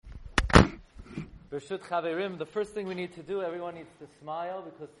Bershut Chaverim, the first thing we need to do, everyone needs to smile,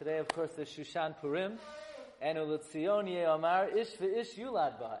 because today, of course, is Shushan Purim. And Ulitzion Ye'omar Ish V'ish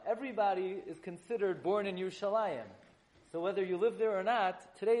Yulad Ba. Everybody is considered born in Yerushalayim. So whether you live there or not,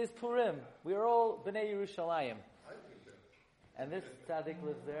 today is Purim. We are all Bnei Yerushalayim. And this tzaddik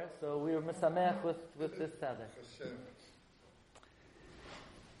lives there, so we are misamech with this tzaddik.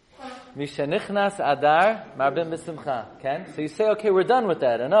 Mishenichnas Adar Marbim B'Simcha. Ken? So you say, okay, we're done with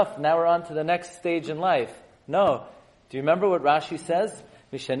that. Enough. Now we're on to the next stage in life. No. Do you remember what Rashi says?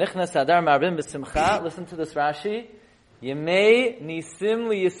 Mishenichnas Adar Marbim B'Simcha. Listen to this Rashi. Yemei Nisim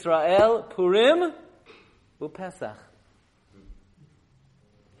Li Yisrael Purim U'Pesach.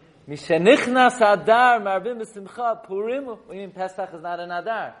 Mishenichnas Adar Marbim B'Simcha. Purim. What do you mean Pesach is not an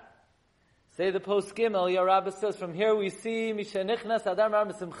Adar? Say the post Gimel, Yarabba says, from here we see Mishenichnas Adar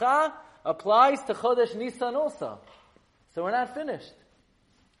Marbim B'Simcha applies to Chodesh Nisan also. So we're not finished.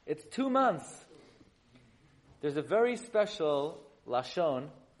 It's 2 months. There's a very special Lashon,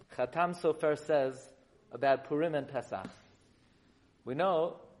 Chatam Sofer says, about Purim and Pesach. We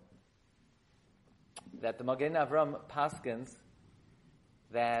know that the Magen Avram paskins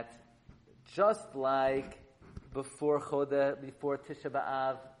that just like before Tisha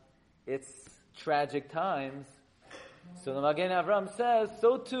B'Av, it's tragic times. So the Magen Avram says,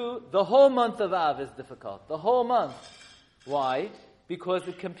 so too, the whole month of Av is difficult. The whole month. Why? Because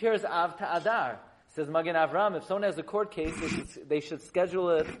it compares Av to Adar. Says Magen Avram, if someone has a court case, they should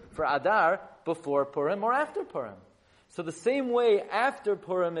schedule it for Adar before Purim or after Purim. So the same way after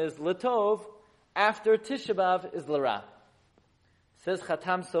Purim is Latov, after Tisha B'Av is Lara. Says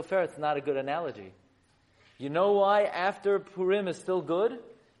Chatam Sofer, it's not a good analogy. You know why after Purim is still good?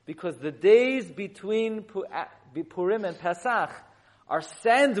 Because the days between Purim and Pesach are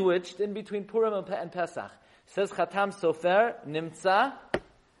sandwiched in between Purim and Pesach. Says Chatam Sofer, Nimtza,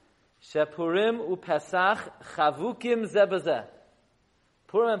 Shepurim u'Pesach chavukim zeh b'zeh.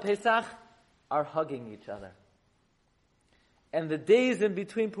 Purim and Pesach are hugging each other. And the days in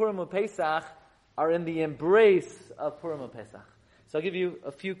between Purim and Pesach are in the embrace of Purim and Pesach. So I'll give you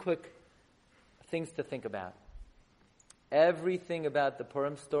a few quick things to think about. Everything about the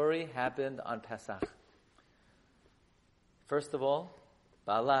Purim story happened on Pesach. First of all,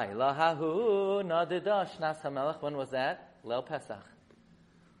 Balai lahahu nadida shnas hamelech. When was that? Leil Pesach.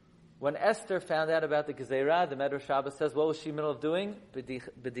 When Esther found out about the Gezerah, the Medrash Rabbah says, what was she in the middle of doing?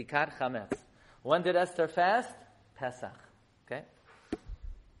 B'dikat chametz. When did Esther fast? Pesach. Okay?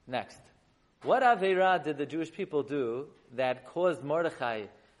 Next. What Aveirah did the Jewish people do that caused Mordechai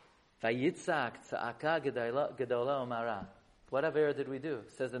Vayitzak tza'aka gedola umara? What Aveirah did we do?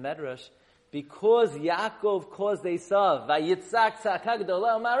 Says the Medrash, because Yaakov caused Esav Vayitzak tza'aka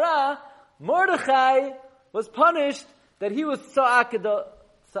gedola umara, Mordechai was punished that he was tza'aka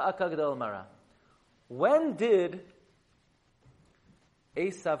gedola umara. When did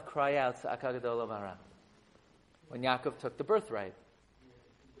Esav cry out tza'aka gedola umara? When Yaakov took the birthright.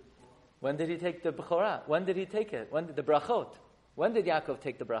 When did he take the Bechorah? When did he take it? When did the brachot? When did Yaakov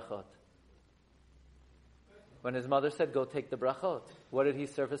take the brachot? When his mother said, go take the brachot. What did he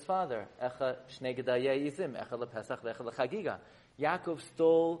serve his father? Echa shnei gedayei izim, echa lepesach, echa lechagiga. Yaakov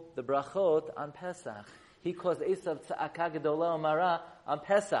stole the brachot on Pesach. He caused Esav tza'aka gedola umara on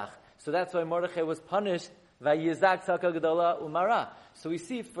Pesach. So that's why Mordechai was punished, vayizak tza'aka gedola umara. So we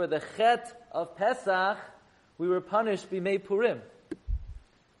see for the chet of Pesach, we were punished b'mei Purim.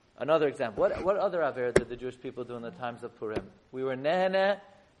 Another example. What other Aveirah did the Jewish people do in the times of Purim? We were nehene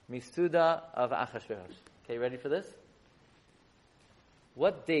misuda of Achashverosh. Okay, ready for this?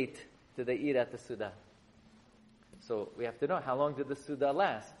 What date did they eat at the Suda? So we have to know, how long did the Suda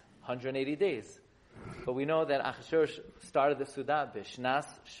last? 180 days. But we know that Achashverosh started the Suda b'shnas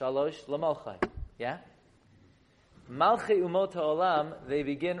shalosh l'malchai. Yeah? Malchei umot ha'olam, they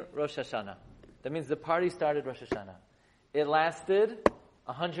begin Rosh Hashanah. That means the party started Rosh Hashanah. It lasted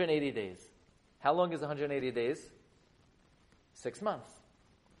 180 days. How long is 180 days? 6 months.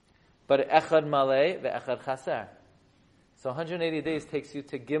 But echad malei ve'echad chaser. So 180 days takes you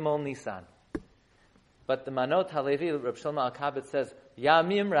to Gimel Nisan. But the Manot Halevi, Reb Shlomo Al-Kabetz says,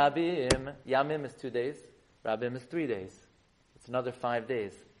 Yamim Rabim. Yamim is 2 days. Rabim is 3 days. It's another 5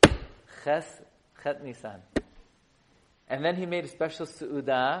 days. Chet Nisan. And then he made a special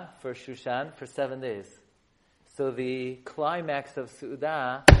Su'udah for Shushan for 7 days. So the climax of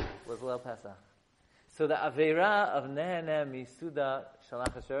Su'udah was Leil Pesach. So the Aveirah of Nehene Misuda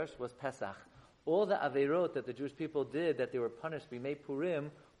Shalach HaSheresh was Pesach. All the Aveirot that the Jewish people did that they were punished, we made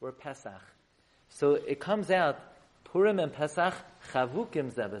Purim, were Pesach. So it comes out, Purim and Pesach,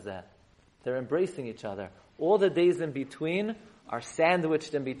 Chavukim zeh b'zeh. They're embracing each other. All the days in between are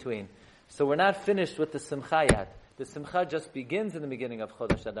sandwiched in between. So we're not finished with the Simcha yet. The Simcha just begins in the beginning of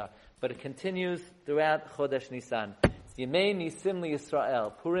Chodesh Adar, but it continues throughout Chodesh Nisan. It's Yemei Nisim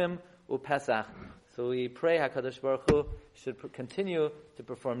Yisrael, Purim uPesach. So we pray HaKadosh Baruch Hu should continue to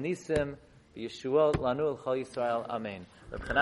perform Nisim, Yeshuot Lanu L'Chol Yisrael. Amen.